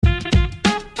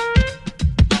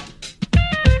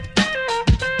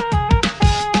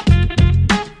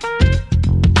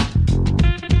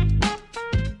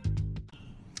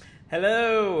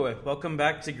welcome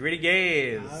back to Gritty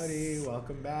Gaze. Howdy,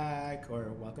 welcome back,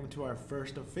 or welcome to our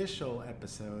first official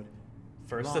episode.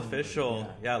 First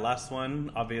official. Yeah, last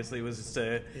one obviously was just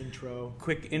a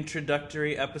quick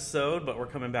introductory episode, but we're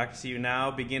coming back to you now,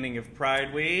 beginning of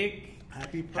Pride Week.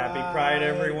 Happy Pride. Happy Pride,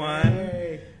 everyone.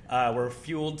 Hey. We're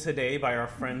fueled today by our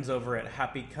friends over at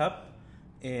Happy Cup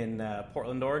in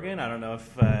Portland, Oregon. I don't know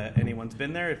if anyone's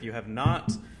been there. If you have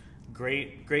not,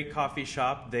 great coffee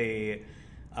shop. They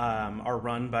are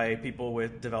run by people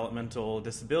with developmental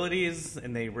disabilities,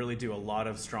 and they really do a lot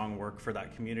of strong work for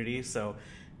that community. So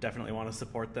definitely want to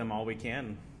support them all we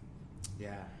can.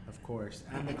 Yeah, of course.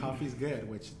 And the coffee's good,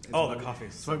 which is the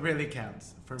coffee's. So it really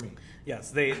counts for me.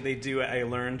 Yes, they do. I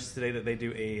learned today that they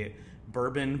do a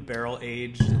bourbon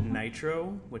barrel-aged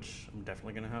nitro, which I'm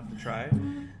definitely going to have to try.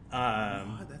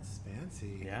 That's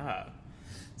fancy. Yeah.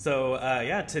 So,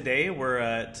 today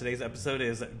today's episode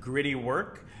is Gritty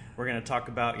Work. We're going to talk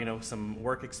about, some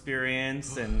work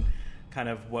experience and kind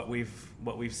of what we've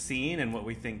seen and what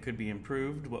we think could be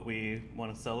improved, what we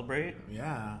want to celebrate.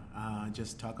 Yeah,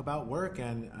 just talk about work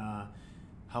and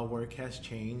how work has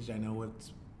changed. I know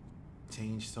it's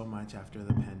changed so much after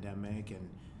the pandemic, and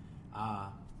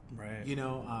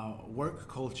work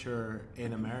culture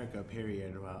in America.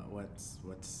 Period.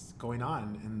 What's going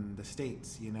on in the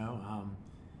States?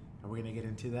 And we're gonna get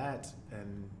into that,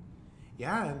 and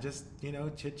just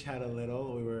chit chat a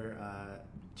little. We were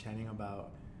chatting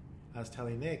about. I was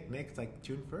telling Nick, it's like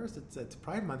June 1st, it's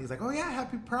Pride Month. He's like, oh yeah,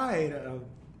 happy Pride.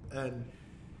 And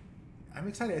I'm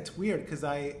excited. It's weird because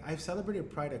I've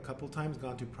celebrated Pride a couple times,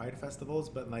 gone to Pride festivals,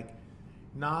 but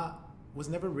was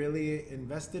never really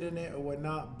invested in it or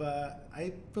whatnot. But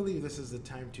I believe this is the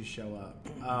time to show up.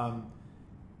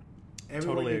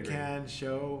 Everywhere Totally you agree. can,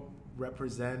 show,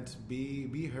 represent,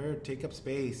 be heard, take up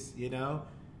space,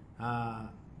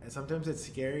 Sometimes it's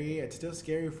scary. It's still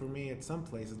scary for me at some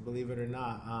places, believe it or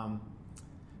not.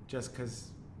 Just because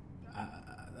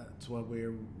that's what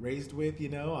we're raised with,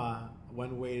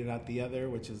 one way, not the other,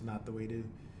 which is not the way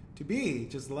to be.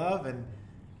 Just love. And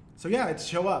so, it's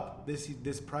show up.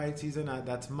 This Pride season,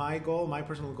 that's my goal. My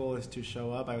personal goal is to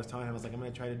show up. I was telling him, I'm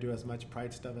going to try to do as much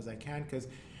Pride stuff as I can because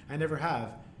I never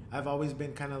have. I've always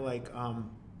been kind of like...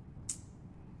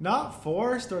 not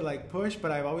forced or pushed, but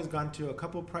I've always gone to a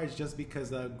couple Prides just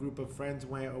because a group of friends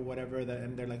went or whatever,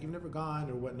 and they're like, you've never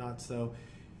gone or whatnot. So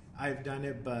I've done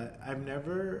it, but I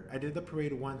did the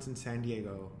parade once in San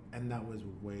Diego, and that was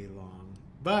way long.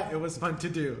 But it was fun to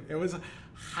do. It was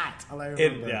hot, all I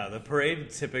remember. The parade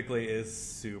typically is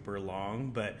super long,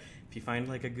 but if you find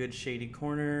a good shady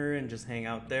corner and just hang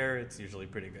out there, it's usually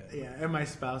pretty good. Yeah, and my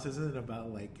spouse isn't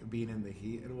about being in the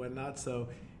heat and whatnot, so...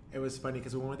 It was funny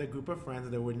because we went with a group of friends.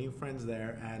 There were new friends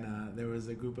there, and there was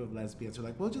a group of lesbians. We're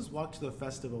like, we'll just walk to the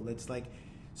festival. It's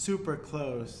super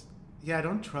close. Yeah, I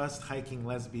don't trust hiking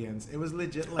lesbians. It was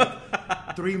legit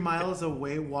 3 miles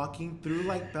away, walking through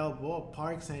Balboa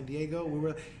Park, San Diego.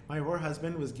 My poor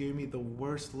husband was giving me the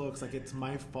worst looks, it's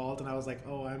my fault, and I was like,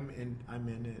 oh, I'm in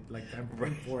it, I'm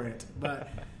right for it. But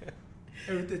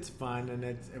it's fun, and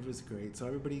it was great. So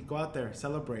everybody go out there,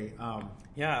 celebrate.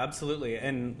 Yeah, absolutely.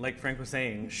 And like Frank was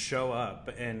saying, show up.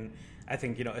 And I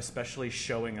think, especially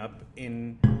showing up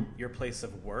in your place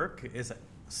of work is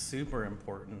super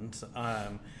important.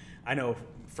 I know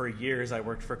for years I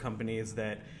worked for companies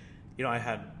that, I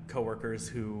had coworkers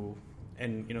who,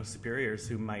 and, superiors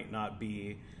who might not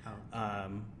be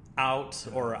out,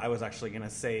 or I was actually going to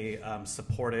say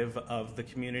supportive of the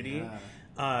community. Yeah.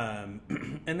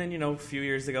 And then, a few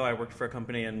years ago, I worked for a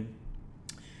company, and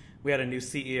we had a new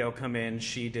CEO come in.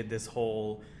 She did this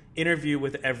whole interview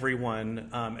with everyone,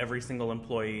 every single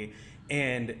employee,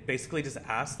 and basically just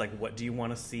asked, what do you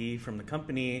want to see from the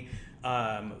company?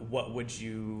 What would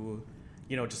you,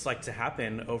 just like to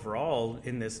happen overall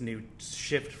in this new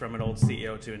shift from an old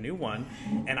CEO to a new one?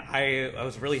 And I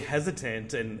was really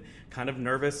hesitant and kind of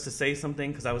nervous to say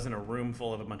something because I was in a room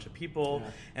full of a bunch of people.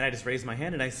 Yeah. And I just raised my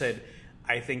hand and I said,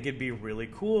 I think it'd be really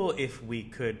cool if we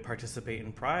could participate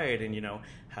in Pride and,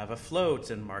 have a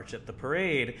float and march at the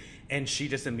parade. And she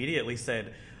just immediately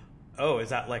said, oh, is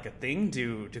that a thing?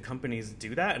 Do companies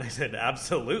do that? And I said,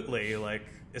 absolutely.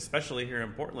 Especially here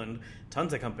in Portland,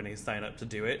 tons of companies sign up to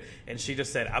do it. And she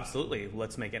just said, absolutely,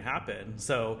 let's make it happen.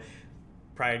 So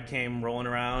Pride came rolling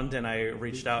around, and I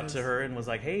reached out to her and was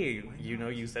like, hey,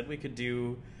 you said we could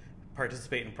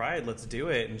participate in Pride. Let's do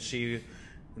it. And she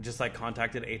just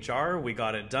contacted HR. We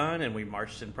got it done, and we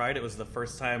marched in Pride. It was the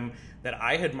first time that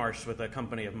I had marched with a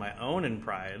company of my own in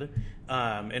Pride,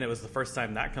 and it was the first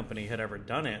time that company had ever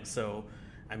done it. So,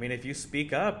 if you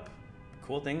speak up,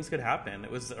 cool things could happen. It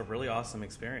was a really awesome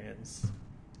experience.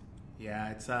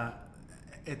 Yeah,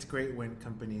 it's great when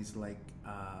companies like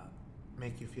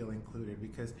make you feel included,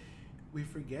 because we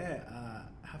forget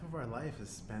half of our life is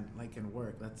spent like in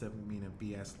work. That's a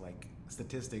BS like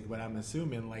statistic, but I'm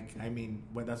assuming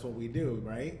but that's what we do,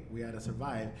 right? We had to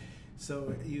survive.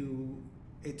 So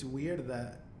it's weird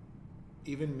that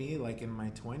even me, like in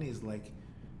my 20s, like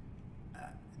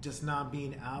just not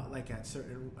being out like at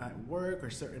work or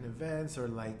certain events, or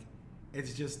like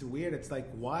it's just weird. It's like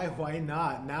why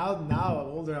not? Now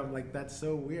older, I'm like, that's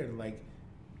so weird. Like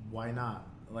why not?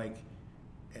 Like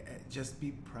just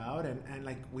be proud, and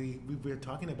like we were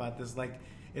talking about this, like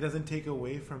it doesn't take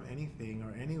away from anything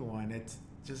or anyone. It's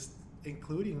just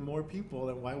including more people.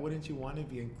 And why wouldn't you want to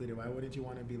be included? Why wouldn't you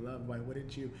want to be loved? Why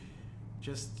wouldn't you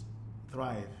just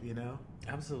thrive, you know?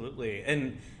 Absolutely.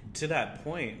 And to that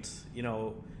point, you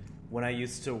know, when I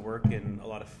used to work in a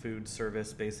lot of food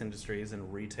service based industries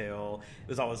and retail, it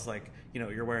was always like, you know,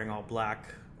 you're wearing all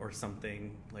black or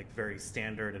something like very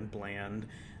standard and bland.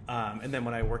 And then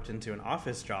when I worked into an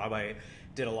office job, I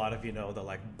did a lot of, you know, the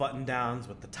like button downs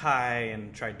with the tie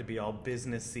and tried to be all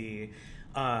businessy.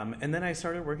 And then I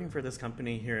started working for this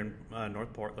company here in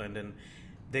North Portland, and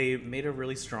they made a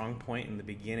really strong point in the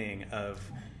beginning of,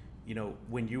 you know,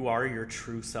 when you are your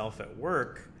true self at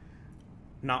work,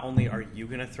 not only are you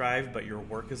going to thrive, but your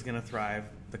work is going to thrive,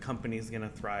 the company is going to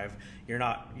thrive. You're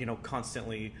not, you know,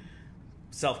 constantly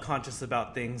self-conscious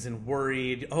about things and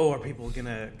worried, oh, are people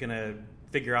gonna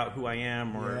figure out who I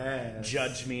am or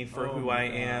judge me for who I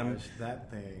am?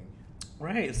 That thing.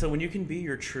 Right. So when you can be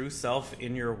your true self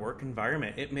in your work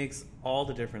environment, it makes all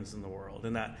the difference in the world.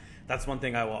 And that's one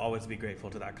thing I will always be grateful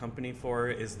to that company for,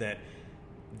 is that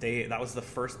that was the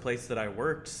first place that I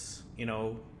worked, you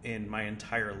know, in my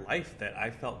entire life that I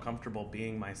felt comfortable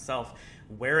being myself,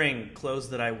 wearing clothes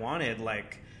that I wanted,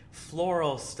 like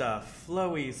floral stuff,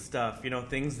 flowy stuff, you know,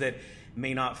 things that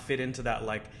may not fit into that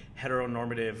like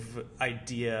heteronormative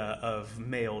idea of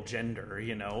male gender,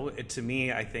 you know. To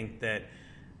me, I think that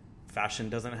fashion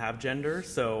doesn't have gender,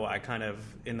 so I kind of,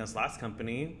 in this last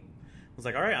company, was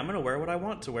like, all right, I'm going to wear what I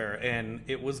want to wear, and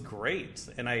it was great.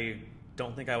 And I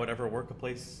don't think I would ever work a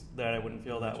place that I wouldn't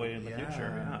feel that way in the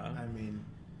future. Yeah. I mean,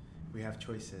 we have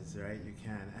choices, right? You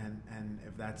can, and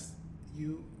if that's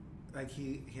you, like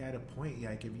he had a point.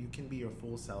 Like if you can be your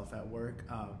full self at work,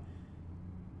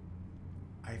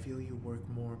 I feel you work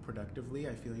more productively.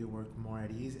 I feel you work more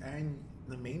at ease. And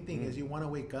the main thing is you want to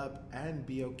wake up and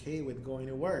be okay with going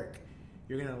to work.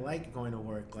 You're gonna like going to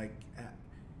work. Like,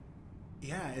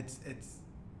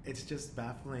 it's just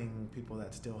baffling people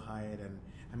that still hide. And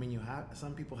I mean,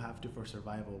 some people have to for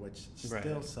survival, which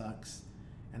still sucks,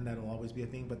 and that'll always be a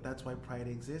thing. But that's why pride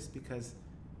exists, because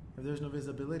if there's no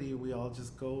visibility, we all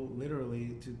just go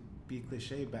literally, to be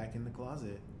cliche, back in the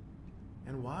closet.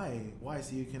 And why?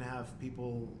 So you can have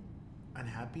people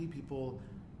unhappy, people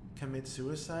commit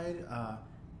suicide,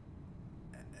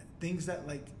 things that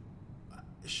like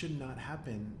should not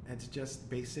happen. It's just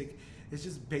basic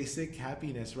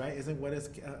happiness, right? Isn't what is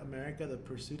America? The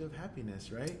pursuit of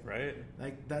happiness, right? Right.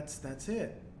 Like that's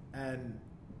it. And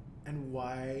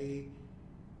why?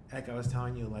 Like I was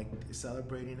telling you, like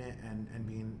celebrating it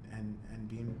and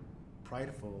being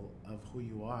prideful of who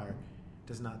you are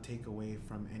does not take away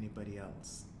from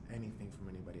anything from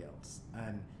anybody else.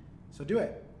 And so do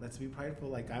it. Let's be prideful.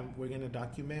 Like we're gonna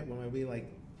document when we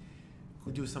like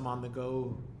do some on the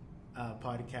go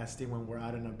podcasting when we're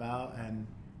out and about, and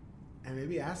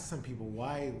maybe ask some people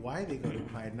why they go to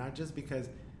Pride. Not just because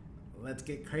let's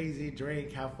get crazy,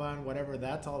 drink, have fun, whatever,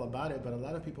 that's all about it. But a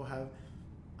lot of people have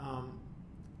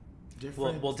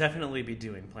different. We'll definitely be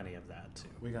doing plenty of that too.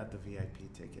 We got the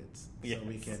VIP tickets, yes. So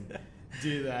we can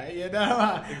do that, you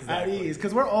know, exactly. At ease,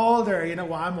 because we're older. You know,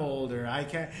 well, I'm older. I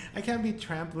can't be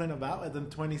trampling about with them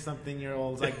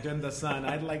 20-something-year-olds like in the sun.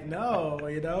 I'd like, no,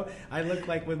 you know. I look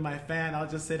like with my fan, I'll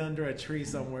just sit under a tree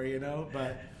somewhere, you know.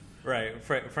 But right,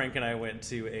 Frank and I went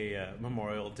to a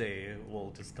Memorial Day,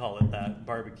 we'll just call it that,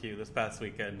 barbecue this past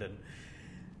weekend, and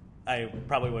I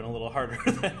probably went a little harder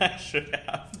than I should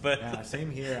have. But yeah, same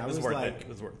here. It was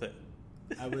worth it.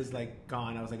 I was like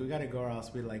gone. I was like, we gotta go, or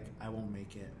else I won't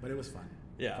make it. But it was fun.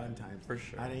 Yeah, fun times for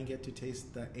sure. I didn't get to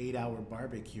taste the 8-hour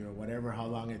barbecue or whatever, how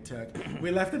long it took. We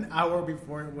left an hour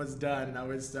before it was done, and I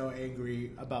was so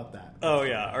angry about that. Oh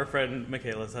yeah, our friend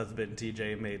Michaela's husband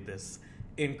TJ made this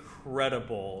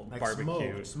incredible like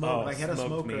barbecue. Smoke. Like had a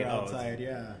smoker outside.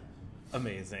 Yeah.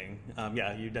 Amazing.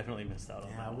 Yeah, you definitely missed out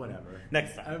on that. Yeah, whatever.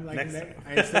 Next time. I'm like, Next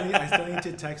time. I still need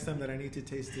to text them that I need to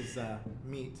taste his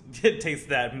meat. Taste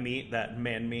that meat, that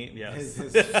man meat. Yes.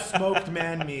 His smoked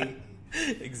man meat.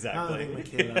 Exactly. I don't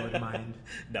think Michaela would mind.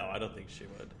 No, I don't think she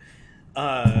would.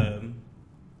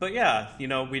 But yeah, you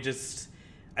know,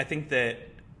 I think that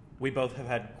we both have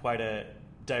had quite a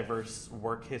diverse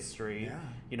work history. Yeah.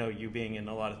 You know, you being in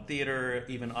a lot of theater,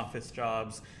 even office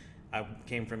jobs. I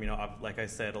came from, you know, like I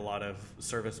said, a lot of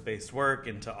service-based work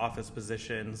into office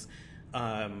positions.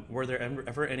 Were there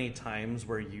ever any times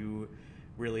where you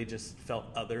really just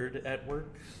felt othered at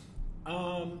work?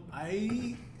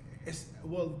 My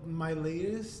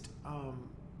latest,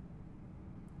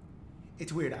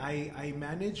 it's weird. I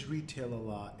managed retail a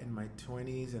lot in my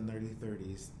 20s and early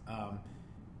 30s.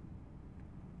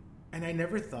 And I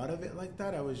never thought of it like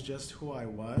that. I was just who I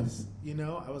was, you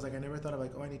know? I was like, I never thought of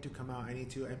like, oh, I need to come out. I need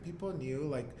to. And people knew,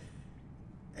 like,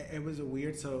 it was a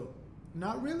weird. So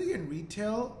not really in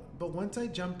retail, but once I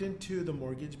jumped into the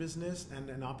mortgage business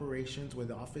and operations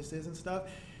with offices and stuff,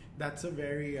 that's a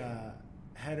very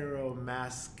hetero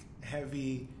mask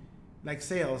heavy, like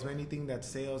sales, anything that's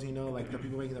sales, you know, like the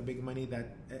people making the big money,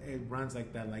 that it runs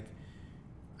like that. Like,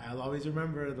 I'll always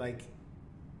remember, like,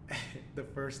 the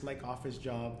first like office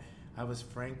job, I was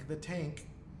Frank the Tank.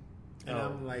 And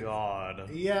I'm like, God.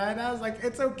 Yeah, and I was like,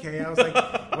 it's okay. I was like,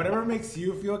 whatever makes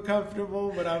you feel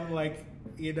comfortable, but I'm like,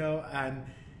 you know,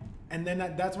 and then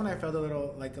that's when I felt a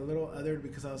little othered,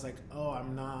 because I was like, oh,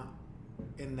 I'm not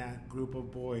in that group of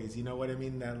boys. You know what I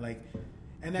mean? That like,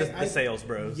 and the sales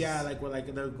bros. Yeah, like where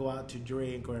like they'll go out to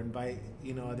drink or invite,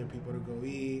 you know, other people to go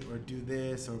eat or do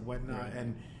this or whatnot. Right.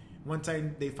 And once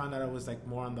they found out I was like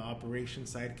more on the operation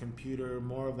side, computer,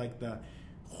 more of like the,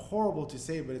 horrible to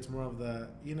say, but it's more of the,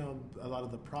 you know, a lot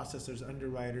of the processors,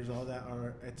 underwriters, all that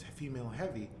it's female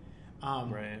heavy.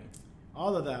 Right.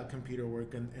 All of that computer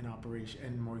work and operation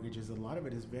and mortgages, a lot of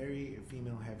it is very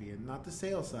female heavy, and not the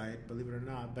sales side, believe it or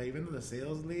not. But even the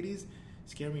sales ladies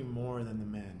scare me more than the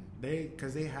men.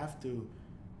 Because they have to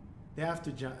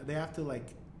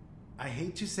like, I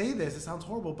hate to say this, it sounds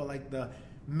horrible, but like the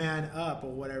man up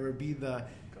or whatever, be the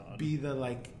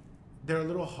like, they're a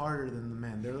little harder than the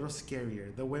men. They're a little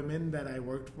scarier. The women that I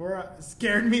worked for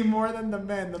scared me more than the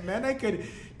men. The men I could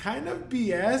kind of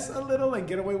BS a little and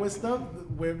get away with stuff.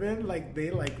 Women, like,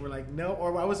 they like were like, no.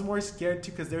 Or I was more scared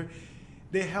too, because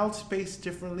they held space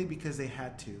differently because they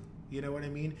had to. You know what I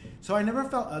mean? So I never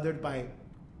felt othered by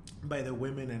the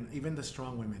women, and even the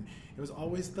strong women. It was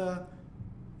always the,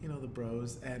 you know, the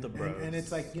bros. And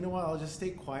it's like, you know what, I'll just stay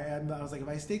quiet. I was like, if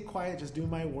I stay quiet, just do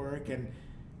my work and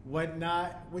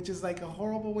whatnot, which is like a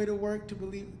horrible way to work, to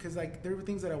believe, because like there were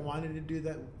things that I wanted to do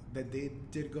that they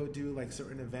did go do, like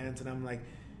certain events, and I'm like,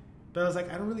 but I was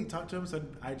like, I don't really talk to them, so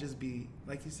I'd just be,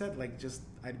 like you said, like just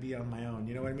I'd be on my own,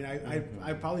 you know what I mean?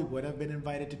 I probably would have been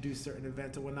invited to do certain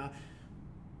events or whatnot,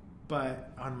 but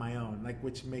on my own, like,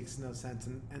 which makes no sense,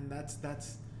 and that's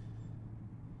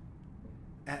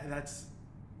I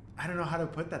don't know how to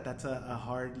put that. That's a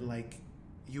hard, like,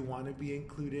 you want to be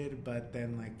included, but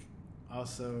then like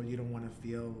also you don't want to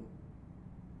feel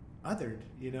othered,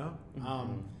 you know?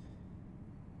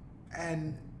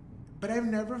 But I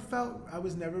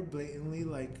was never blatantly,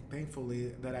 like,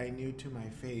 thankfully, that I knew to my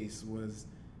face was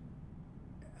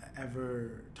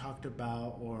ever talked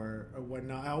about or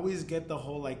whatnot. I always get the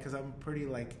whole, like, because I'm pretty,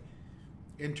 like,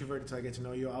 introverted, so I get to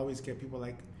know you. I always get people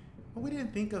like, well, we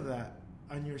didn't think of that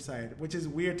on your side, which is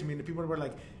weird to me. The people were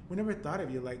like, we never thought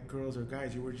of you like girls or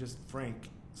guys. You were just frank.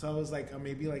 So I was like,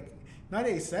 maybe like not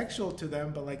asexual to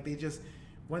them, but like they just,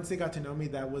 once they got to know me,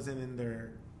 that wasn't in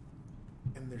their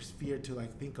sphere to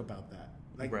like think about that.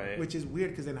 Like, right. Which is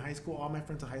weird, because in high school, all my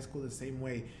friends in high school the same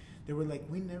way. They were like,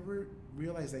 we never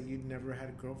realized that you'd never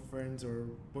had girlfriends or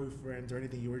boyfriends or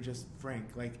anything. You were just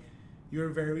frank. Like, you were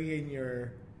very in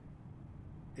your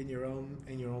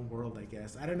own world, I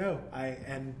guess. I don't know.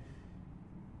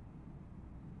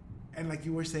 And like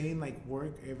you were saying, like,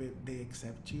 work, if they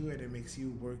accept you and it makes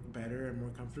you work better and more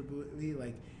comfortably,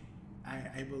 like,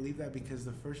 I believe that, because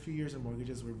the first few years of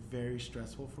mortgages were very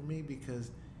stressful for me,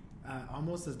 because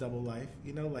almost as double life,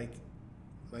 you know, like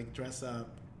dress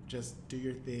up, just do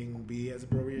your thing, be as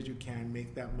appropriate as you can,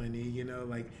 make that money, you know,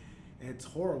 like, it's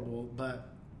horrible, but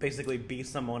basically be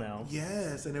someone else.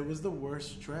 Yes, and it was the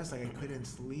worst stress. Like, I couldn't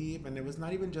sleep, and it was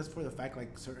not even just for the fact,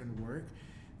 like, certain work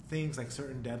things, like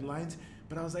certain deadlines,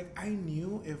 but I was like, I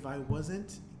knew if I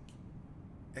wasn't,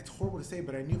 it's horrible to say,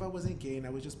 but I knew if I wasn't gay and I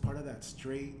was just part of that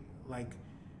straight, like,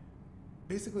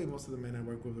 basically most of the men I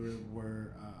work with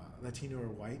were Latino or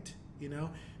white, you know,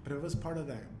 but if I was part of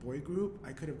that boy group,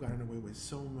 I could have gotten away with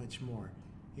so much more.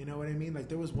 You know what I mean? Like,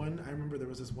 I remember there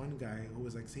was this one guy who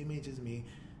was like same age as me,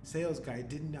 sales guy,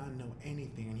 did not know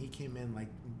anything, and he came in like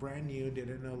brand new,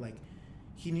 didn't know, like,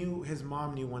 his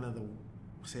mom knew one of the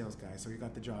sales guys, so he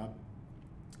got the job,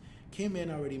 came in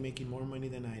already making more money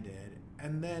than I did,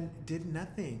 and then did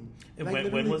nothing. And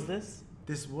like, when was this?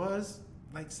 This was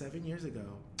like 7 years ago,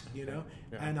 you know?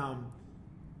 Yeah. And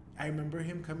I remember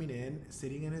him coming in,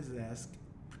 sitting in his desk,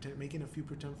 making a few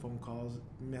pretend phone calls,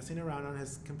 messing around on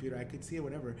his computer. I could see it,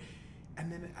 whatever.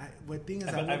 And then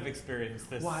I've experienced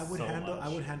this. Well, I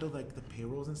much. would handle like the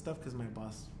payrolls and stuff because my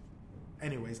boss.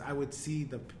 Anyways, I would see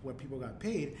what people got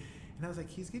paid, and I was like,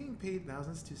 he's getting paid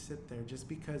thousands to sit there just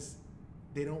because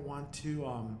they don't want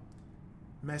to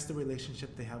mess the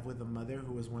relationship they have with the mother,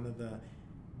 who was one of the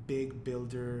big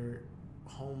builder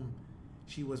home.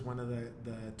 She was one of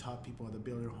the top people at the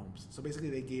builder homes. So basically,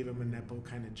 they gave him a nepo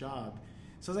kind of job.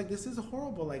 So I was like, this is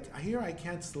horrible. Like, here I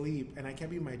can't sleep and I can't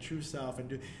be my true self.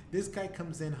 And this guy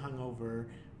comes in hungover,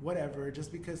 whatever,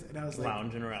 just because. And I was like,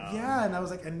 lounging around. Yeah, and I was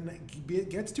like, and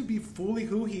gets to be fully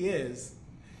who he is.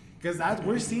 Because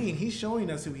we're seeing, he's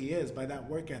showing us who he is by that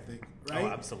work ethic, right? Oh,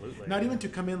 absolutely. Not even to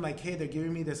come in like, hey, they're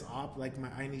giving me this op, like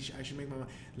I should make my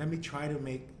money. Let me try to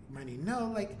make money.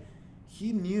 No, like,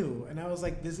 he knew, and I was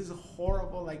like, this is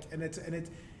horrible. Like, and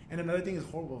another thing is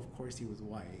horrible. Of course, he was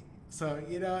white. So,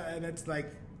 and it's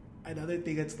like, another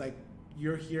thing, it's like,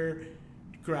 you're here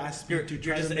grasping to try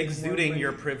you're just to make exuding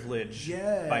your privilege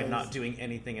yes. by not doing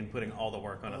anything and putting all the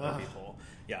work on other people.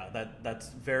 Yeah, that's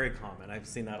very common. I've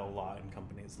seen that a lot in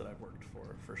companies that I've worked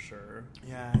for sure.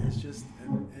 Yeah, it's just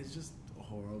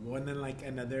horrible. And then like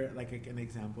another, like an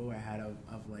example I had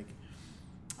of like,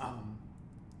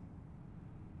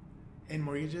 in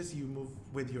mortgages, you move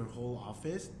with your whole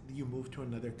office, you move to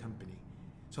another company.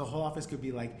 So a whole office could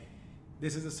be like,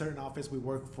 this is a certain office we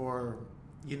work for,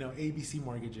 ABC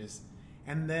Mortgages.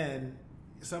 And then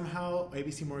somehow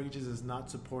ABC Mortgages is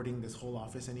not supporting this whole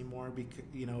office anymore because,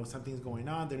 something's going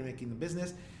on. They're making the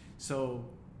business. So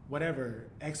whatever,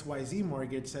 XYZ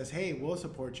Mortgage says, hey, we'll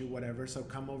support you, whatever. So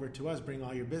come over to us, bring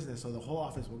all your business. So the whole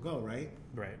office will go, right?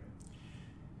 Right.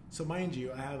 So mind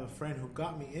you, I have a friend who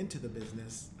got me into the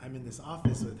business. I'm in this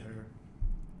office with her.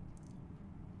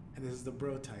 And this is the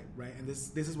bro type, right? And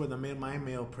this is where my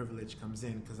male privilege comes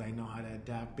in, because I know how to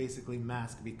adapt, basically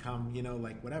mask, become,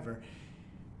 like whatever.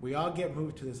 We all get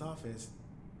moved to this office,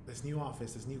 this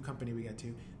new company we get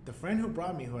to. The friend who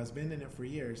brought me, who has been in it for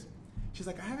years, she's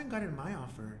like, I haven't gotten my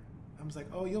offer. I was like,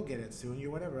 oh, you'll get it soon,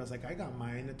 you're whatever. I was like, I got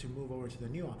mine to move over to the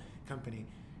new company.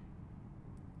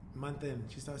 Month in,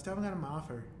 she said, I still haven't gotten my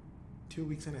offer. 2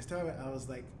 weeks in, I was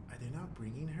like, are they not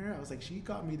bringing her? I was like, she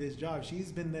got me this job.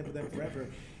 She's been there with them forever.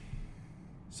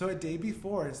 So a day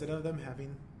before, instead of them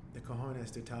having the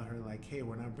cojones to tell her like, hey,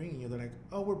 we're not bringing you, they're like,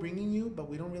 oh, we're bringing you, but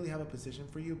we don't really have a position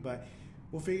for you, but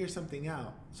we'll figure something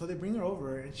out. So they bring her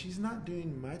over, and she's not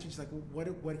doing much. And she's like, well,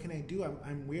 what can I do?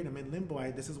 I'm weird. I'm in limbo.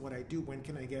 This is what I do. When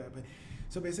can I get it?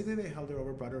 So basically they held her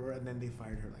over, brought her over, and then they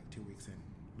fired her like 2 weeks in.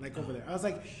 Like over there. I was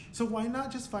like, so why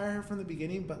not just fire her from the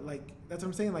beginning? But like, that's what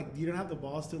I'm saying. Like, you don't have the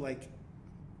balls to like,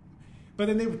 but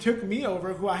then they took me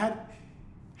over, who I had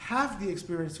half the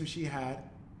experience that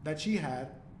she had.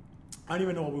 I don't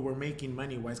even know what we were making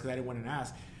money wise, because I didn't want to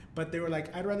ask. But they were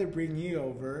like, I'd rather bring you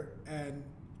over, and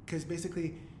because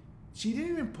basically she didn't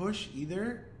even push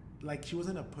either. Like, she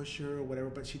wasn't a pusher or whatever,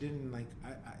 but she didn't like,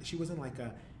 she wasn't like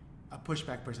a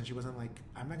pushback person. She wasn't like,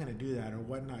 I'm not going to do that or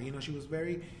whatnot. She was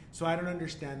very, so I don't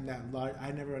understand that.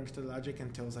 I never understood logic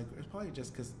until it's like, it's probably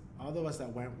just because all of us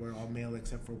that went were all male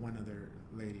except for one other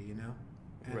lady, And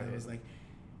right. It was like,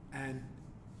 and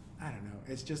I don't know.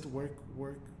 It's just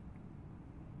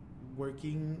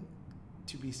working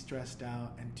to be stressed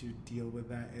out and to deal with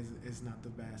that is not the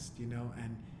best,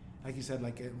 And like you said,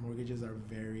 like mortgages are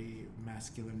very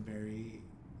masculine, very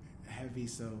heavy.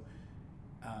 So,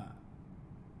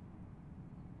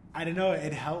 I don't know.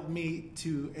 It helped me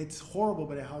to. It's horrible,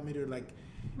 but it helped me to like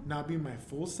not be my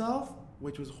full self,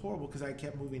 which was horrible because I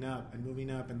kept moving up and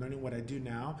learning what I do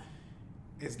now.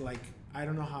 Is like, I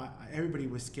don't know how everybody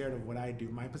was scared of what I do.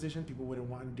 My position, people wouldn't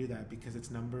want to do that because it's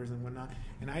numbers and whatnot.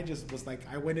 And I just was like,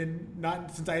 I went in,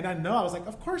 since I didn't know, I was like,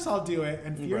 of course I'll do it,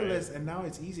 and fearless. Right. And now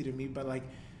it's easy to me, but like,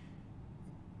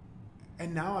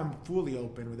 and now I'm fully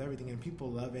open with everything, and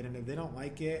people love it. And if they don't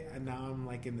like it, and now I'm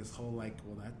like in this whole like,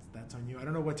 well, that's on you. I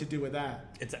don't know what to do with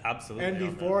that. It's absolutely. And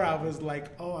before I was like,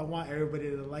 oh, I want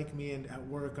everybody to like me, and at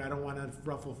work I don't want to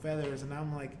ruffle feathers. And now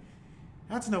I'm like,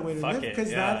 that's no way to live,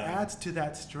 because that adds to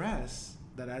that stress.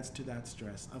 That adds to that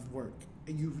stress of work.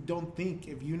 And you don't think,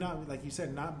 if you not, like you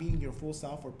said, not being your full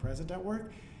self or present at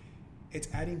work, it's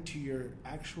adding to your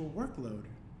actual workload.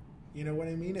 You know what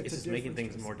I mean? It's just making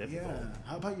things more difficult. Yeah.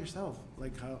 How about yourself?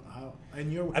 Like how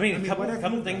and your. I mean, a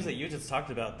couple things that you just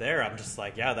talked about there. I'm just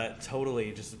like, yeah, that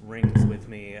totally just rings with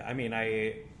me. I mean,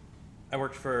 I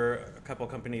worked for a couple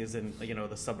companies in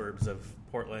the suburbs of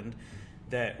Portland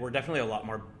that were definitely a lot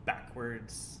more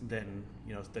backwards than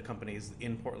the companies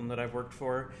in Portland that I've worked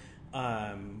for.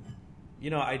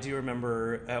 I do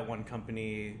remember at one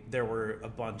company there were a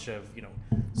bunch of,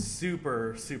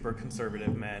 super, super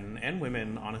conservative men and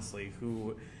women, honestly,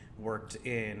 who worked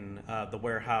in the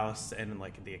warehouse and in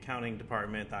like the accounting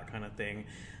department, that kind of thing.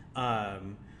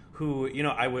 Who,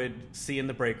 I would see in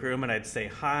the break room and I'd say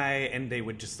hi, and they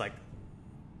would just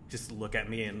look at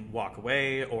me and walk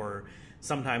away. Or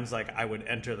sometimes like I would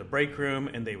enter the break room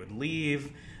and they would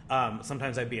leave.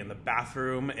 Sometimes I'd be in the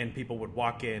bathroom and people would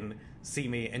walk in, see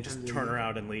me, and just turn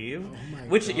around and leave.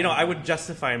 Which, God. I would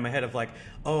justify in my head of like,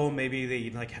 oh, maybe they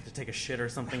like have to take a shit or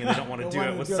something and they don't want to do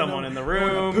it with someone in the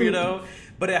room,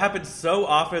 But it happens so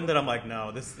often that I'm like,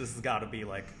 no, this has got to be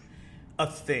like a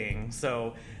thing.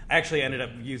 So I actually ended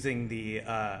up using the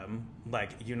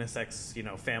like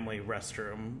unisex, family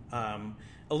restroom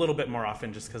a little bit more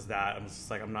often, just because that I'm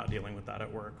just like, I'm not dealing with that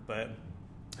at work. But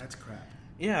that's crap.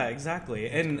 Yeah, exactly.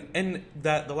 And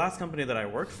that the last company that I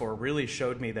worked for really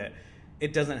showed me that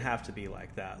it doesn't have to be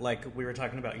like that. Like we were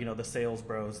talking about, the sales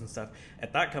bros and stuff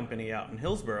at that company out in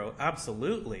Hillsboro.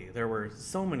 Absolutely, there were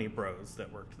so many bros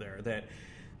that worked there that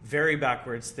very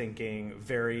backwards thinking,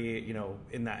 very,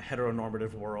 in that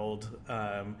heteronormative world.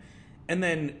 And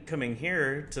then coming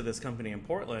here to this company in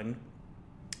Portland,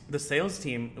 the sales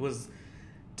team was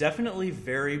definitely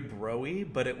very bro-y,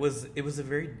 but it was a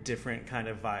very different kind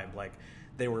of vibe. Like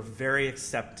they were very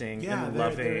accepting and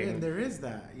loving. There is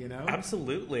that,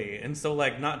 Absolutely. And so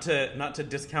like not to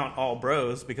discount all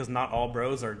bros, because not all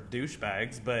bros are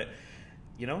douchebags, but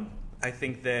I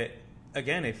think that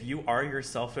again, if you are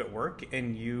yourself at work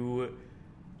and you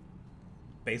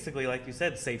basically, like you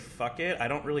said, say fuck it, I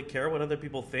don't really care what other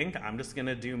people think, I'm just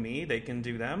gonna do me, they can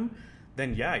do them,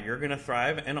 then yeah, you're gonna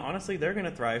thrive. And honestly, they're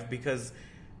gonna thrive because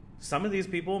some of these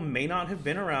people may not have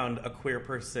been around a queer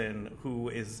person who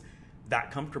is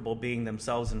that comfortable being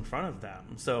themselves in front of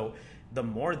them. So the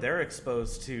more they're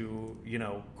exposed to,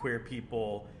 queer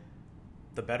people,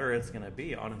 the better it's going to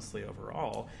be, honestly,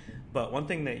 overall. But one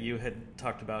thing that you had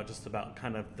talked about, just about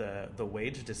kind of the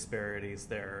wage disparities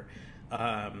there,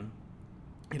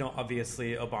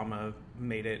 obviously Obama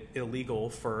made it illegal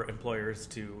for employers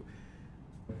to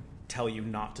tell you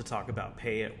not to talk about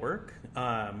pay at work.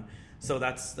 So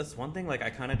that's one thing like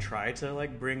I kind of try to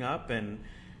like bring up, and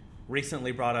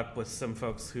recently brought up with some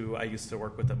folks who I used to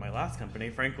work with at my last company.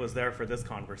 Frank was there for this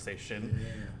conversation.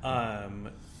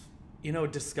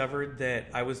 Discovered that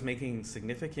I was making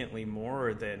significantly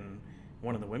more than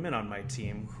one of the women on my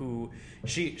team, who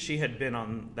she had been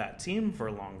on that team for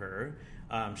longer.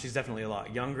 She's definitely a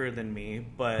lot younger than me,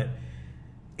 but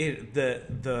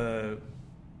the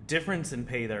difference in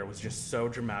pay there was just so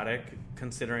dramatic,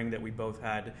 considering that we both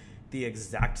had the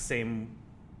exact same,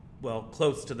 well,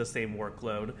 close to the same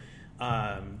workload.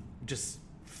 Just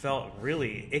felt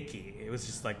really icky. It was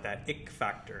just like that ick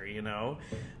factor,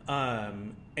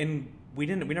 and we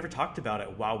never talked about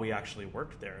it while we actually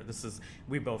worked there.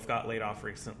 We both got laid off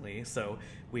recently, so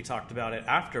we talked about it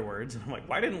afterwards. And I'm like,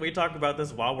 why didn't we talk about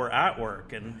this while we're at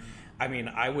work? And I mean,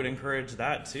 I would encourage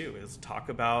that too, is talk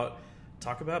about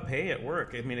pay at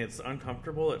work. I mean, it's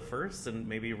uncomfortable at first and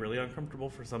maybe really uncomfortable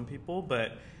for some people,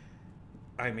 but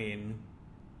I mean,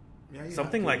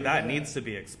 something like that needs to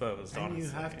be exposed, and honestly.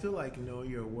 You have to like know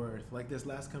your worth. Like this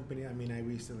last company, I mean, I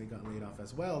recently got laid off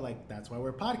as well. Like that's why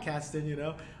we're podcasting,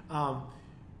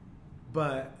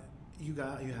 But you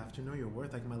have to know your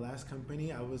worth. Like my last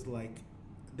company, I was like,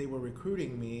 they were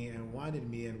recruiting me and wanted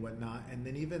me and whatnot, and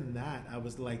then even that, I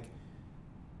was like,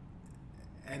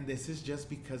 and this is just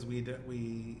because we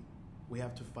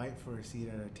have to fight for a seat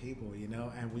at a table,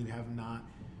 and we have not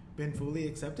been fully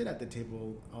accepted at the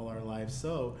table all our lives.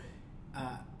 So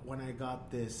when I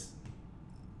got this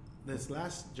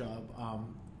last job,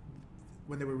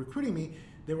 when they were recruiting me,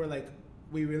 they were like,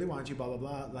 we really want you, blah blah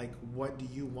blah, like what do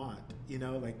you want,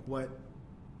 like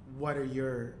what are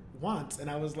your wants? And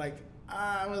I was like,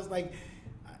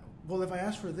 well, if I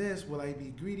ask for this, will I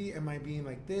be greedy? Am I being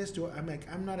like this?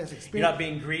 I'm not as experienced. You're not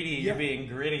being greedy, you're being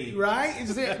gritty. Right?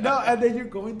 No, and then you're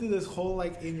going through this whole,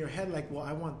 like, in your head, like, well,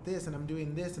 I want this, and I'm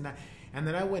doing this, and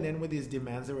then I went in with these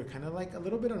demands that were kind of, like, a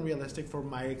little bit unrealistic for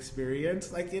my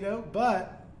experience, like,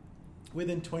 but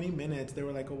within 20 minutes, they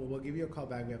were like, oh, well, we'll give you a call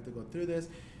back. We have to go through this.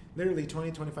 Literally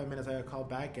 20, 25 minutes, I got a call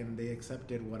back, and they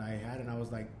accepted what I had, and I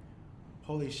was like,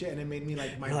 holy shit. And it made me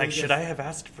like You're like, should I have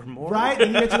asked for more? Right?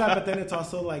 And you get to that, but then it's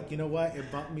also like, you know what? It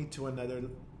bumped me to another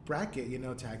bracket,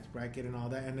 tax bracket and all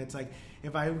that. And it's like,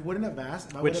 if I wouldn't have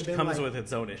asked, I would have been comes like, with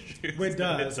its own issues. Which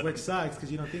does, which sucks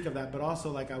because you don't think of that. But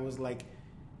also, like, I was like,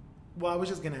 well, I was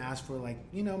just going to ask for, like,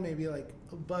 maybe like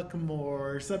 $1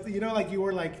 more or something, like you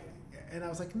were like, and I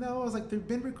was like, no, they've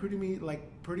been recruiting me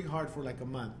like pretty hard for like a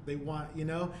month. They want,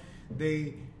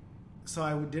 so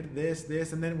I did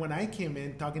this, and then when I came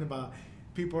in talking about,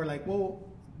 people were like, well,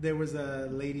 there was a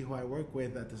lady who I work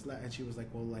with at this, and she was like,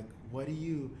 well, like,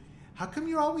 how come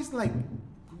you're always like,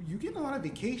 you get a lot of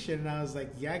vacation? And I was like,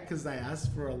 yeah, because I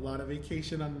asked for a lot of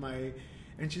vacation on my,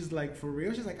 and she's like, for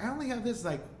real? She's like, I only have this,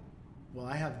 like, well,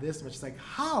 I have this much. She's like,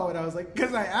 how? And I was like,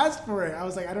 because I asked for it. I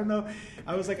was like, I don't know.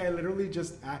 I was like, I literally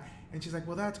just, and she's like,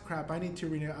 well, that's crap. I need to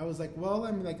renew. I was like, well,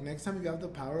 I mean, like, next time you have the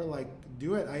power, like,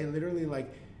 do it. I literally,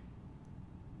 like,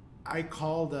 I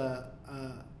called a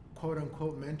quote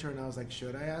unquote mentor, and I was like,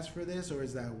 should I ask for this, or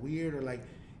is that weird? Or like,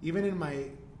 even in my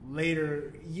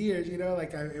later years, you know,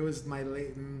 like, it was my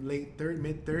mid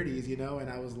 30s, you know, and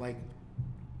I was like,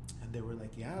 and they were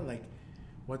like, yeah, like,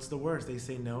 what's the worst? They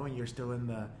say no, and you're still in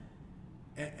the,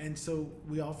 and so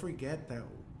we all forget that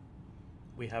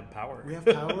we have power. We have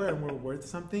power, and we're worth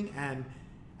something, and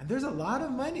there's a lot of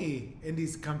money in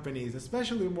these companies,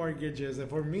 especially mortgages. And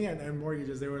for me, and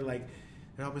mortgages, they're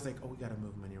always like, oh, we gotta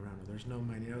move money around, or there's no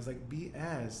money. And I was like,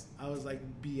 BS. I was like,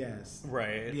 BS.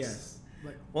 Right. BS.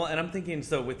 Like, well, and I'm thinking,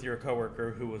 so with your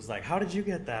coworker who was like, how did you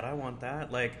get that? I want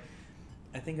that. Like,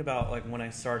 I think about, like, when I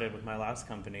started with my last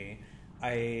company,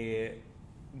 I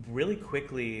really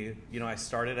quickly, you know, I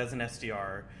started as an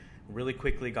SDR, really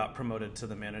quickly got promoted to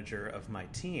the manager of my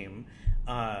team.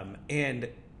 And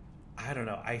I don't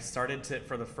know, I started to,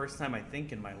 for the first time, I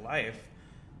think, in my life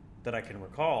that I can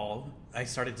recall, I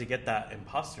started to get that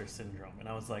imposter syndrome. And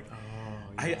I was like,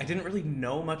 I didn't really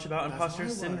know much about imposter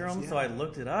syndrome. So I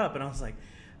looked it up, and I was like,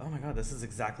 oh my God, this is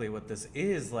exactly what this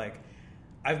is. Like,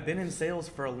 I've been in sales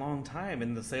for a long time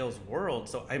in the sales world,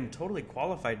 so I'm totally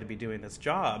qualified to be doing this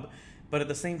job. But at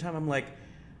the same time, I'm like,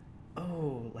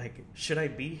 oh, like, should I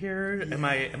be here? Yeah. Am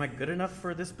I good enough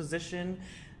for this position?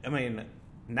 I mean,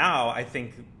 now I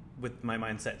think with my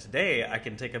mindset today, I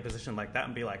can take a position like that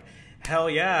and be like, hell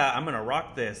yeah, I'm gonna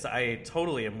rock this. I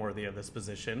totally am worthy of this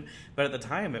position. But at the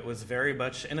time, it was very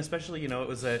much, and especially, you know, it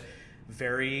was a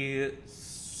very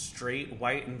straight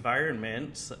white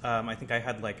environment. I think I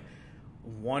had like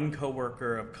one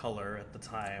coworker of color at the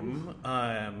time,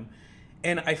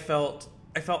 and I felt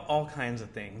all kinds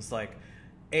of things. Like,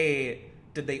 did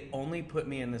they only put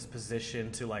me in this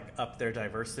position to like up their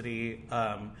diversity,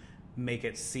 make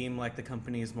it seem like the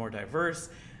company is more diverse?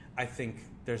 I think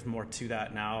there's more to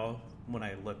that now when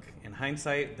I look in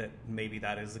hindsight, that maybe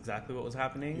that is exactly what was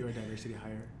happening. You're a diversity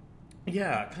hire?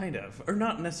 Yeah, kind of. Or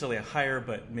not necessarily a hire,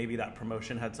 but maybe that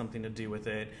promotion had something to do with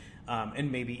it.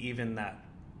 And maybe even that,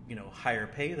 you know, higher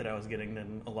pay that I was getting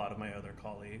than a lot of my other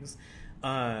colleagues.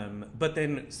 But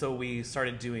then, so we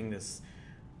started doing this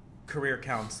career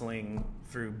counseling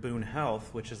through Boone Health,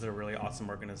 which is a really awesome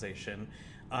organization.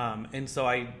 And so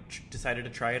I decided to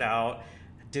try it out,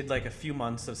 did like a few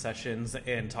months of sessions,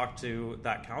 and talked to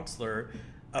that counselor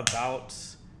about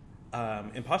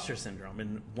imposter syndrome.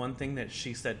 And one thing that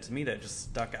she said to me that just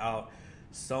stuck out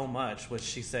so much was,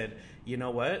 she said, you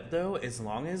know what, though, as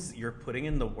long as you're putting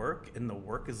in the work and the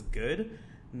work is good,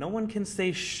 no one can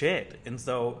say shit. And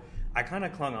so I kind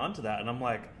of clung on to that, and I'm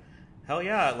like, hell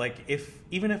yeah, like,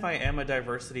 even if I am a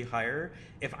diversity hire,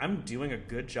 if I'm doing a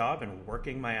good job and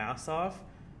working my ass off,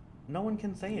 no one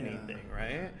can say anything,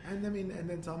 right? And I mean, and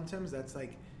then sometimes that's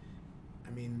like, I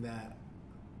mean,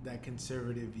 that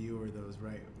conservative view, or those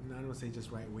right, I don't want to say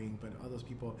just right wing, but all those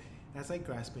people, that's like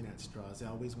grasping at straws. They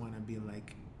always want to be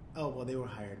like, oh, well, they were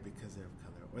hired because they're of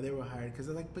color, or they were hired because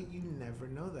they're like, but you never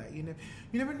know that. You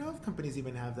never know if companies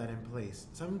even have that in place.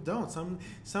 Some don't.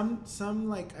 Some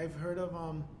like, I've heard of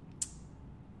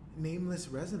nameless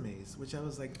resumes, which I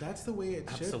was like, that's the way it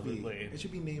should be. It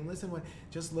should be nameless, and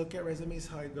just look at resumes,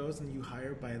 how it goes, and you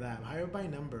hire by that, hire by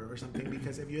number or something.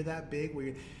 Because if you're that big,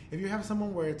 if you have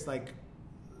someone where it's like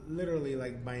literally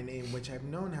like by name, which I've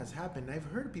known has happened. I've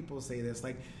heard people say this,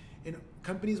 like in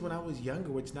companies when I was younger,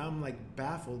 which now I'm like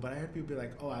baffled, but I heard people be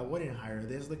like, oh, I wouldn't hire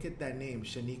this, look at that name,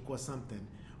 Shaniqua something,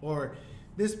 or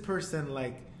this person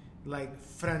like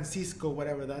Francisco,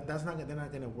 whatever, they're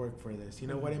not gonna work for this. You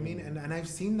know what I mean? And I've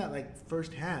seen that like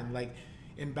firsthand, like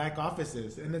in back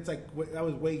offices, and it's like, I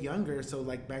was way younger, so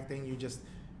like back then you just,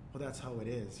 well, that's how it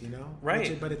is, you know?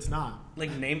 Right. But it's not.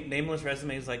 Like nameless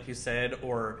resumes, like you said,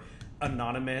 or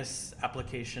anonymous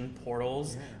application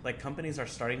portals. Yeah. Like, companies are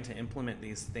starting to implement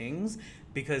these things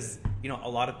because, you know, a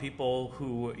lot of people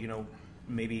who, you know,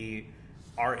 maybe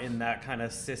are in that kind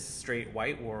of cis straight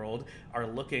white world are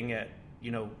looking at, you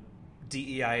know,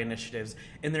 DEI initiatives,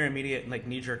 and their immediate like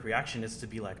knee-jerk reaction is to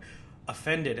be like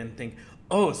offended and think,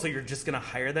 oh, so you're just gonna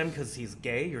hire them because he's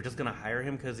gay, you're just gonna hire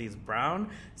him because he's brown.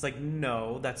 It's like,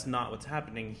 no, that's not what's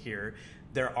happening here.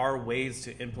 there are ways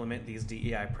to implement these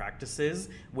DEI practices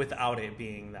without it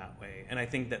being that way. And I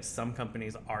think that some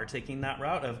companies are taking that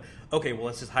route of, okay, well,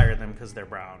 let's just hire them because they're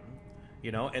brown,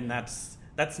 you know, and that's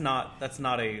not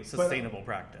a sustainable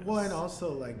practice. Well, and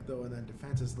also, like, though, in that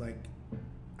defense is like,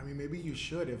 I mean, maybe you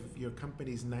should, if your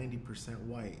company's 90%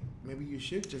 white, maybe you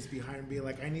should just be hiring, be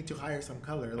like, I need to hire some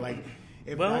color. Like,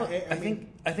 if well, I think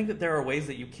that there are ways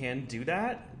that you can do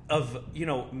that, of, you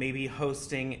know, maybe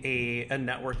hosting a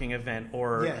networking event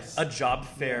or a job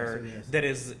fair that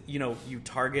is, you know, you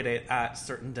target it at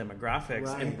certain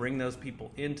demographics and bring those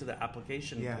people into the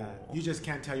application pool. You just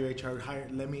can't tell your HR,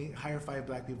 let me hire 5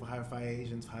 black people, hire 5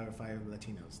 Asians, hire 5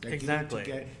 Latinos. Like, exactly. You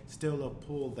need to get still a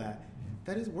pool that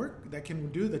is work, that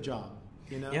can do the job,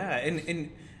 you know? Yeah,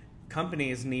 and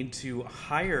companies need to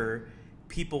hire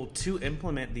people to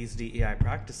implement these DEI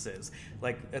practices.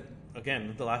 Like,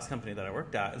 again, the last company that I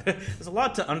worked at, there's a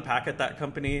lot to unpack at that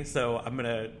company, so I'm going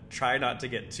to try not to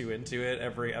get too into it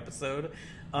every episode,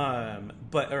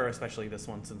 or especially this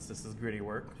one, since this is gritty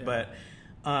work. Yeah. But,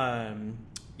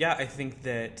 I think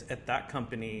that at that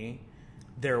company,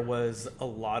 there was a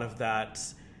lot of that,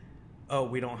 oh,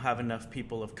 we don't have enough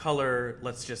people of color,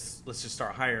 let's just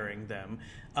start hiring them,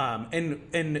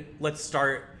 and let's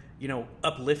start, you know,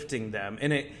 uplifting them.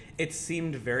 And it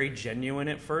seemed very genuine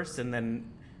at first, and then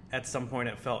at some point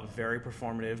it felt very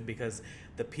performative, because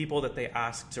the people that they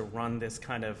asked to run this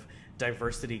kind of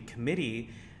diversity committee,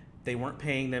 they weren't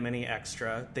paying them any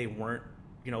extra, they weren't,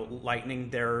 you know, lightening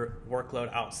their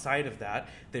workload outside of that,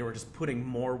 they were just putting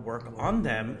more work on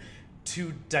them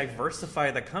to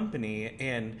diversify the company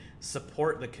and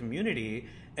support the community.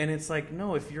 And it's like,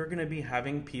 no, if you're going to be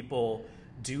having people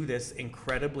do this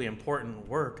incredibly important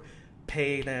work,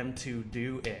 pay them to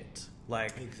do it.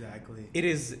 Like, exactly. It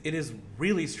is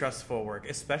really stressful work,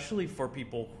 especially for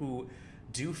people who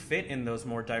do fit in those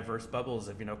more diverse bubbles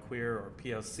of, you know, queer or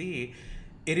POC.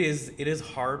 It is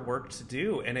hard work to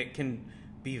do, and it can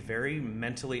be very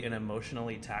mentally and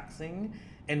emotionally taxing.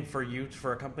 And for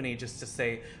a company just to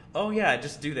say, oh yeah,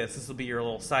 just do this. This will be your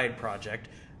little side project.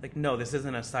 Like, no, this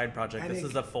isn't a side project. This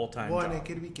is a full-time job. And it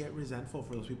could get resentful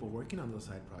for those people working on those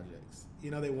side projects.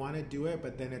 You know, they want to do it,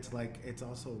 but then it's like, it's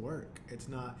also work. It's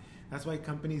not. That's why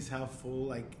companies have full,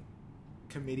 like,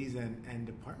 committees and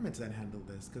departments that handle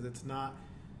this, because it's not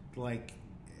like,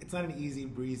 it's not an easy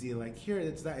breezy, like, here,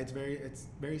 it's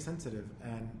very sensitive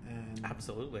and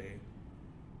absolutely.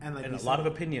 And, like, and a lot of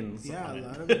opinions. Yeah, a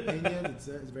lot of opinions.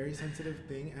 It's a very sensitive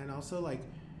thing. And also, like,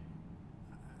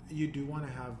 you do want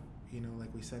to have, you know,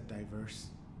 like we said, diverse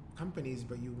companies,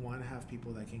 but you want to have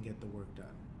people that can get the work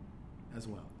done as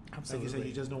well. Absolutely. Like you said,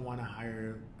 you just don't want to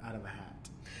hire out of a hat.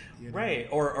 You know? Right.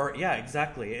 Or yeah,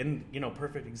 exactly. And, you know,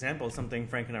 perfect example, something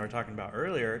Frank and I were talking about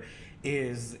earlier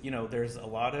is, you know, there's a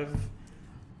lot of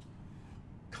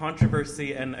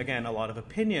controversy and, again, a lot of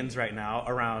opinions right now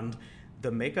around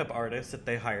the makeup artist that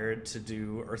they hired to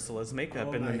do Ursula's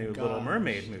makeup in the new Little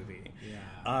Mermaid movie.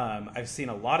 Yeah. I've seen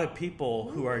a lot of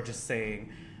people who are just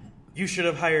saying, you should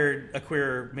have hired a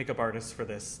queer makeup artist for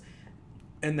this.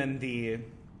 And then the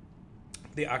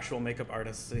actual makeup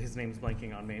artist, his name's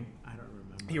blanking on me. I don't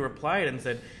remember. He replied and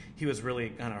said he was really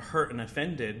kind of hurt and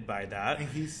offended by that. And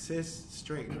he's cis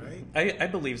straight, right? I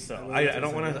believe so. I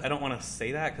don't want to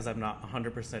say that because I'm not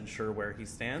 100% sure where he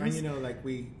stands. And, you know, like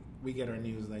we get our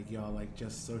news like y'all, like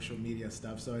just social media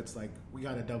stuff, so it's like we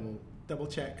gotta double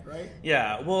check, right?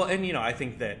 Yeah, well, and you know, I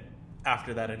think that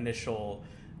after that initial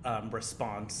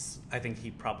response, I think he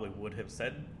probably would have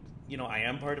said, you know, I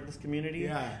am part of this community,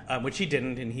 which he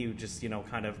didn't, and he just, you know,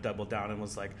 kind of doubled down and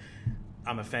was like,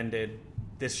 I'm offended,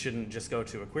 this shouldn't just go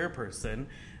to a queer person.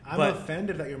 I'm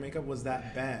offended that your makeup was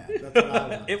that bad. That's what I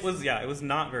was. It was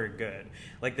not very good.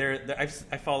 Like I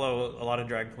follow a lot of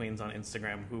drag queens on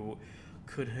Instagram who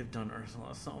could have done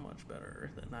Ursula so much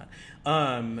better than that.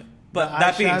 But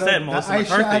that being said, Melissa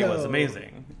McCarthy was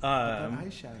amazing. The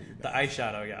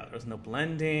eyeshadow, yeah. There was no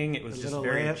blending. It was just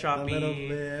very choppy. The little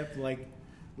lip, like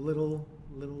little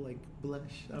like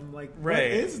blush. I'm like, right.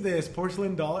 What is this?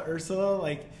 Porcelain doll Ursula?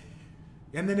 Like,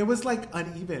 and then it was like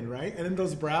uneven, right? And then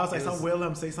those brows. I saw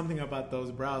Willem say something about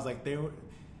those brows. Like they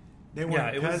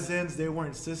weren't cousins. They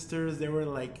weren't sisters. They were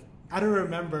like, I don't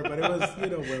remember, but it was, you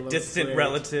know, Willem distant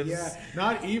relatives. Yeah,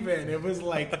 not even. It was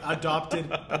like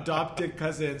adopted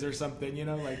cousins or something. You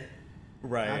know, like,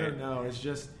 right. I don't know. It's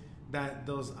just that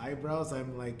those eyebrows.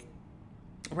 I'm like,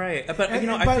 right. But you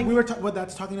know, I think we were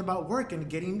that's talking about work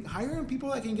and hiring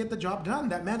people that can get the job done.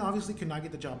 That man obviously could not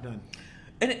get the job done.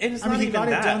 And it's not even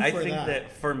that. I think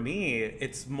that for me,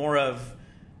 it's more of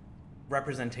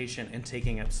representation and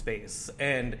taking up space.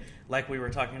 And like we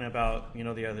were talking about, you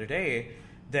know, the other day,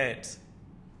 that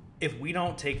if we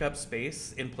don't take up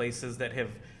space in places that have,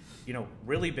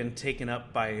 really been taken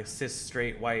up by cis,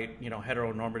 straight, white,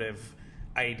 heteronormative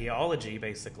ideology,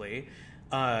 basically,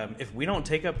 if we don't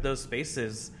take up those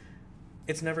spaces,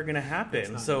 it's never going to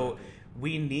happen. So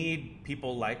we need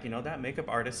people like, that makeup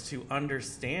artist to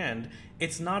understand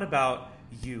it's not about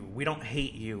you. We don't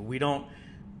hate you. We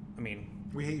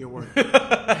hate your work.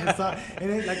 It's not,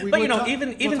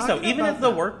 even if the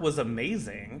work was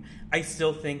amazing, I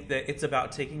still think that it's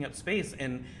about taking up space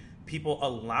and people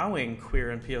allowing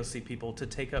queer and POC people to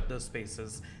take up those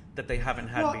spaces that they haven't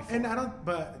had before.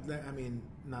 And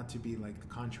not to be like the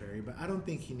contrary, but I don't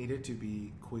think he needed to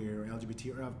be queer or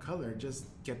LGBT or of color. Just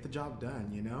get the job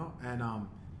done, And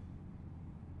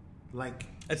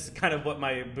it's kind of what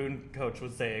my Boone coach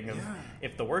was saying.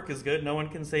 If the work is good, no one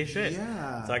can say shit.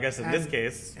 Yeah. So I guess in this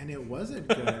case, and it wasn't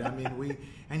good.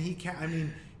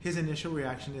 His initial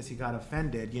reaction is he got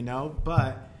offended,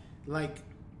 But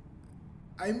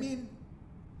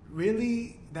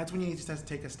really, that's when you just have to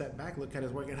take a step back, look at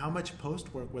his work, and how much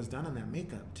post work was done on that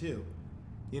makeup too.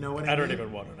 You know what I mean? I don't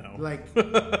even want to know.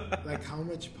 Like how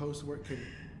much post work could.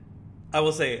 I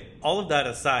will say, all of that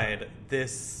aside,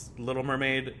 this Little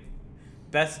Mermaid,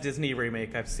 best Disney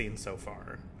remake I've seen so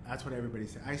far. That's what everybody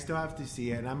said. I still have to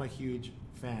see it, and I'm a huge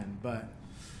fan, but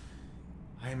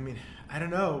I don't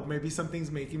know. Maybe something's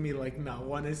making me not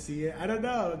want to see it. I don't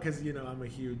know, because I'm a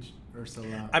huge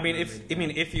Ursula.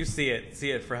 If you see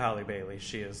it for Halle Bailey.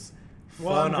 She is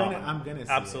phenomenal. I'm gonna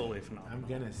see absolutely it. phenomenal. I'm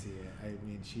gonna see it.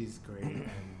 She's great, and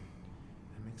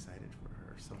I'm excited for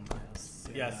her so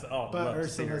much. Yes. But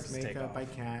Ursula's makeup, I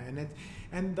can't,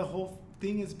 and the whole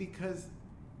thing is because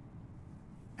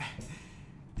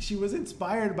she was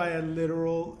inspired by a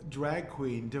literal drag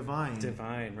queen, Divine.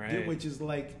 Divine, right? Which is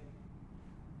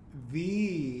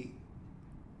the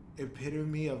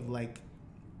epitome of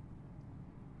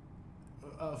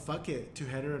fuck it to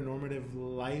heteronormative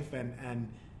life and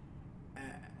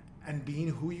being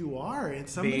who you are. And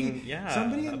somebody in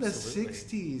absolutely. the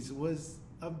 60s was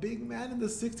a big man in the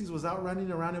 60s was out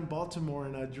running around in Baltimore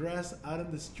in a dress out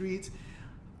in the streets,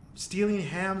 stealing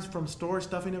hams from stores,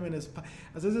 stuffing them in his.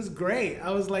 This is great.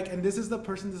 I was and this is the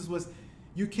person. This was.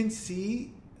 You can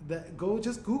see that. Go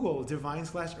just Google Divine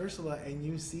 / Ursula, and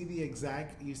you see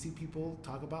You see people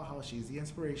talk about how she's the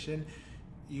inspiration.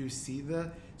 You see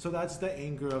so that's the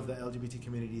anger of the LGBT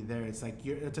community. There, it's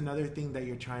it's another thing that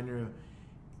you're trying to.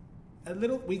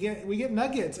 We get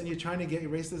nuggets, and you're trying to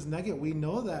erase this nugget. We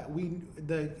know that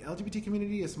the LGBT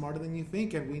community is smarter than you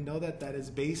think, and we know that is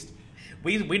based.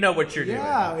 We know what you're doing.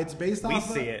 Yeah, it's based off. We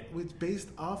see it. It's based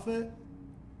off a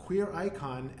queer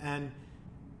icon, and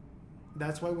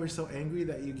that's why we're so angry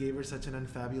that you gave her such an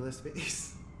unfabulous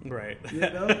face. Right.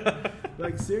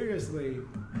 Seriously.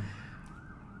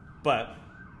 But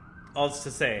all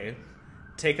to say,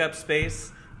 take up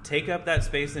space. Take up that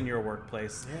space in your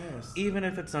workplace. Yes. Even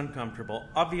if it's uncomfortable.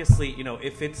 Obviously,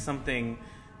 if it's something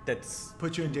that's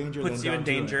puts you in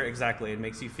danger, exactly. It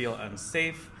makes you feel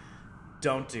unsafe.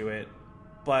 Don't do it.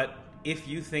 But if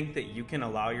you think that you can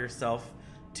allow yourself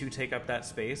to take up that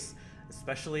space,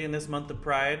 especially in this month of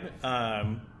Pride,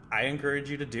 I encourage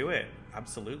you to do it.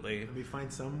 Absolutely. We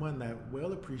find someone that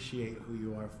will appreciate who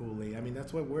you are fully.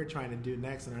 That's what we're trying to do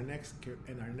next in our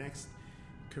next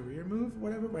career move,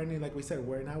 whatever. Like we said,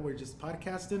 we're just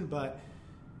podcasting, but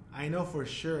I know for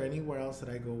sure anywhere else that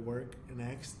I go work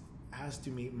next has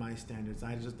to meet my standards.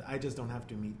 I just don't have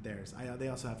to meet theirs. They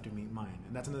also have to meet mine,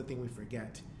 and that's another thing we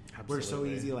forget. Absolutely. We're so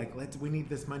easy we need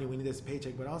this money, we need this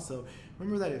paycheck, but also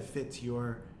remember that it fits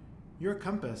your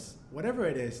compass, whatever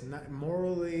it is, not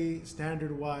morally,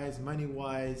 standard wise, money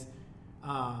wise,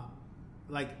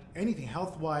 anything,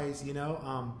 health wise,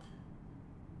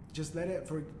 just let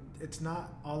it it's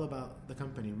not all about the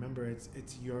company. Remember,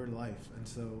 it's your life, and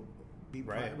so be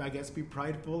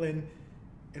prideful in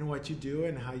what you do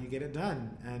and how you get it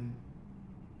done. And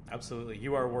absolutely,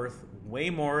 you are worth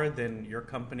way more than your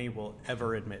company will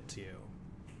ever admit to you.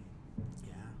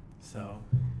 Yeah. So,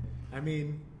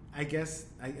 I guess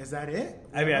is that it?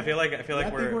 I feel like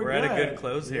we're at a good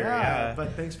close here. Yeah.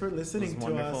 But thanks for listening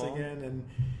to us again,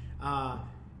 and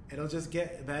it'll just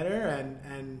get better,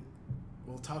 and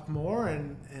we'll talk more,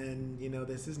 and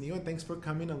this is new, and thanks for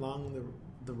coming along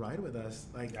the ride with us.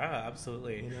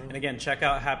 Absolutely. And again, check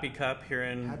out Happy Cup here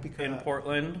in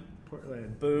Portland.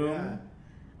 Boom. Yeah.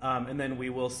 And then we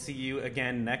will see you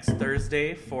again next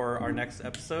Thursday for our next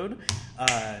episode.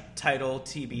 Title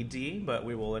TBD, but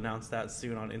we will announce that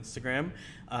soon on Instagram.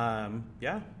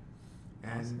 Yeah.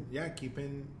 And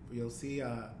awesome. You'll see,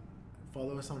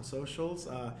 follow us on socials.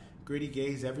 Gritty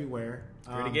Gays everywhere.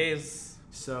 Gritty Gays.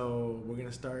 So we're going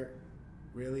to start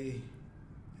really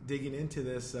digging into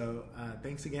this. So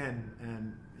thanks again,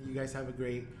 and you guys have a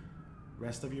great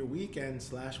rest of your weekend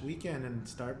 / weekend, and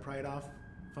start Pride off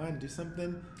fun. Do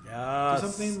something. Yes. Do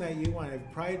something that you want.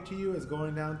 If Pride to you is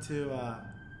going down to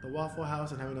the Waffle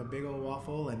House and having a big old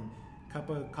waffle and cup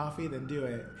of coffee, then do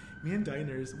it. Me and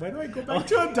diners. Why do I go back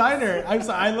to a diner? I'm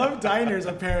sorry. I love diners.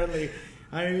 Apparently,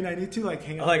 I mean, I need to like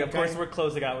hang out. Like, of course, we're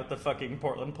closing out with the fucking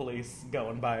Portland police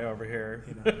going by over here.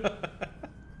 You know,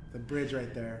 the bridge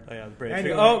right there. Oh yeah, the bridge.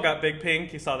 Anyway. Oh, got big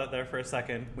pink. You saw that there for a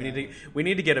second. We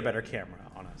need to get a better camera,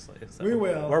 honestly. So we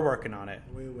will. We're working on it.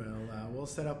 We will. We'll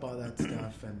set up all that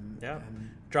stuff and yeah.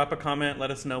 And drop a comment. Let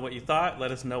us know what you thought.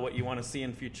 Let us know what you want to see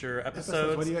in future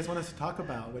episodes. What do you guys want us to talk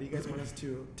about? What do you guys want us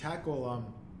to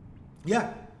tackle?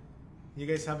 Yeah. You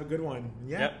guys have a good one.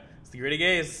 Yeah. Yep. It's the Gritty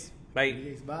Gaze. Bye. Gritty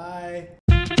Gaze. Bye.